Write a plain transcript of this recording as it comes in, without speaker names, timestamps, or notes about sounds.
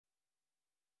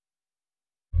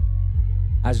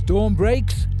As dawn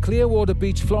breaks, Clearwater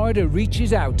Beach, Florida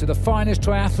reaches out to the finest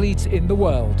triathletes in the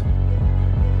world.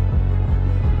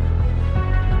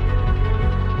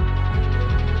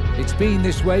 It's been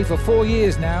this way for 4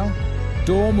 years now.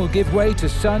 Dawn will give way to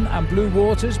sun and blue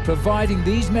waters, providing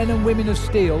these men and women of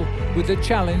steel with the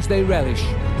challenge they relish.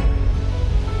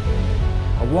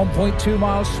 A 1.2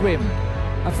 mile swim,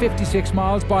 a 56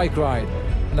 miles bike ride,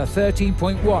 and a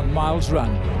 13.1 miles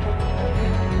run.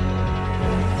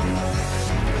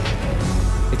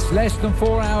 It's less than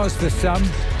 4 hours for some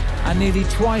and nearly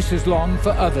twice as long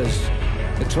for others.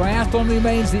 The triathlon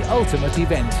remains the ultimate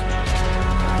event.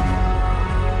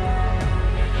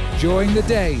 During the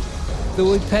day, there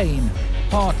will be pain,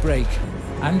 heartbreak,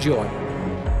 and joy.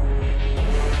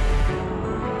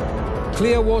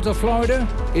 Clearwater, Florida,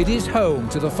 it is home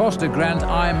to the Foster Grant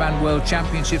Ironman World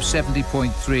Championship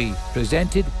 70.3,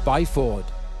 presented by Ford.